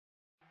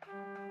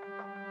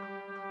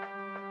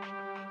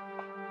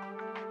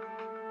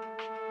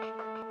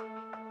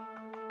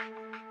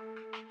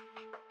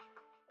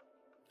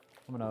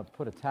I'm going to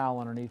put a towel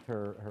underneath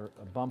a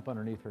bump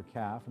underneath her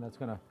calf, and that's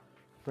going to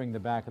bring the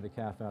back of the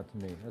calf out to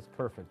me. That's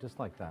perfect, just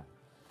like that.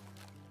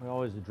 We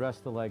always address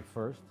the leg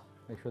first,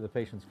 make sure the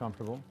patient's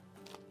comfortable,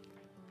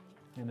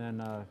 and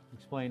then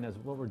explain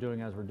what we're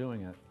doing as we're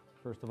doing it.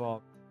 First of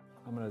all,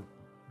 I'm going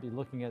to be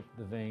looking at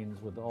the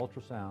veins with the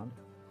ultrasound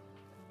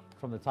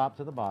from the top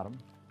to the bottom,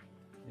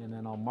 and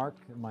then I'll mark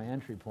my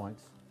entry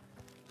points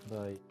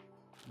by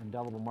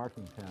indelible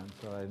marking pen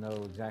so I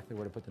know exactly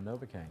where to put the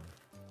Novocaine.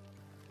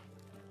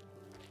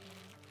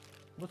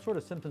 What sort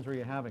of symptoms were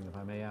you having, if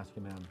I may ask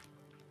you, ma'am,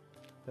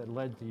 that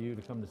led to you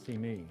to come to see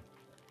me?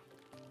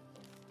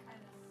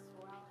 Kind of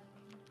swelling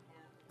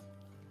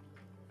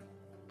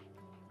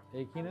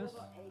and Achiness? a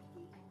little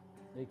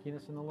achy.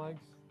 Achiness in the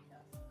legs? Yes.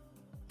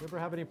 You ever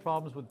have any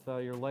problems with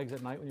your legs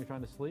at night when you're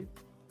trying to sleep?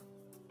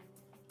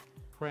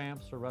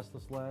 Cramps or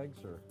restless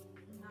legs, or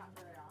Not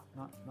very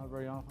often. not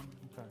very often?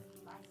 Okay.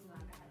 Last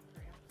night I had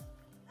cramps.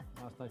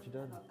 Last night you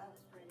did? I thought that was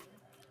pretty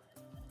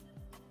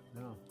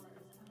good. No.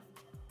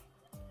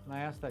 And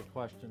I asked that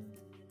question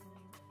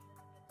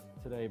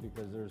today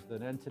because there's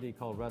an entity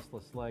called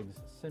restless legs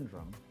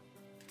syndrome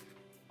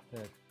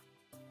that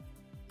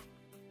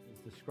is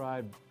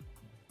described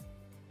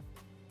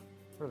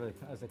sort of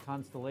as a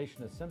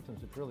constellation of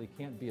symptoms which really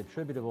can't be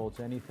attributable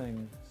to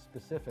anything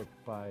specific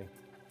by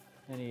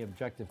any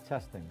objective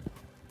testing.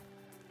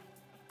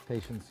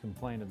 Patients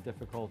complain of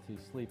difficulty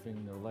sleeping,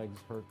 their legs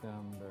hurt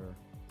them,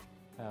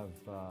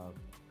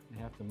 they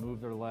have to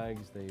move their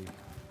legs, they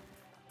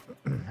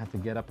have to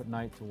get up at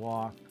night to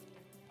walk,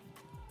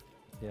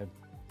 they have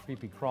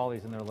creepy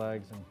crawlies in their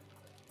legs, and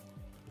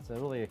it's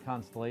really a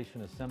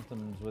constellation of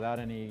symptoms without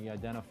any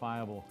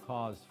identifiable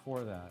cause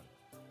for that.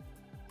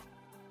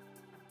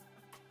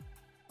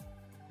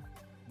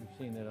 We've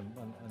seen that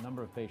a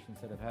number of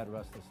patients that have had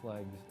restless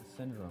legs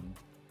syndrome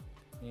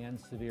and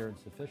severe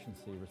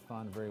insufficiency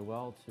respond very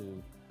well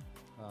to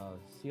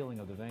sealing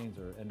of the veins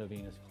or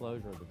endovenous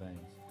closure of the veins.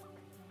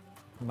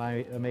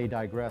 I may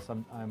digress.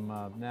 I'm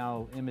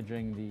now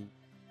imaging the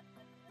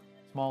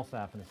small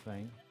saphenous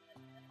vein.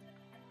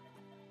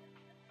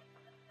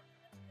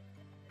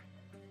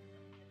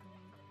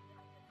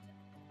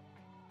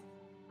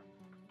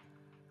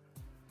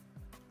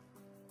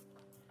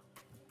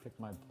 Pick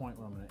my point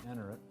where I'm going to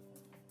enter it.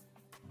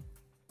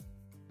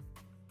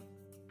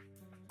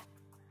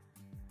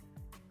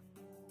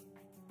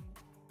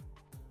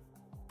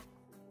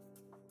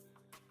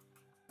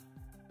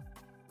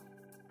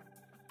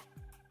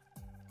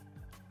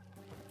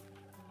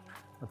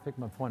 I'll pick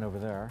my point over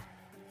there.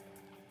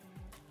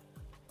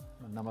 I'm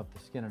going to numb up the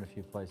skin in a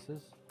few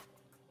places.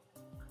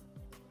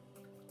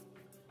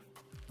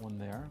 One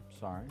there,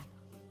 sorry.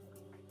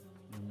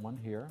 And one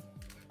here.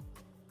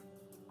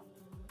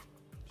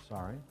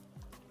 Sorry.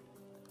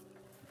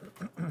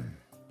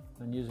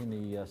 I'm using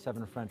the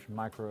 7 French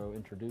micro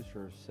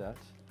introducer set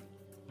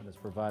that is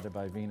provided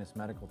by Venus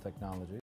Medical Technology.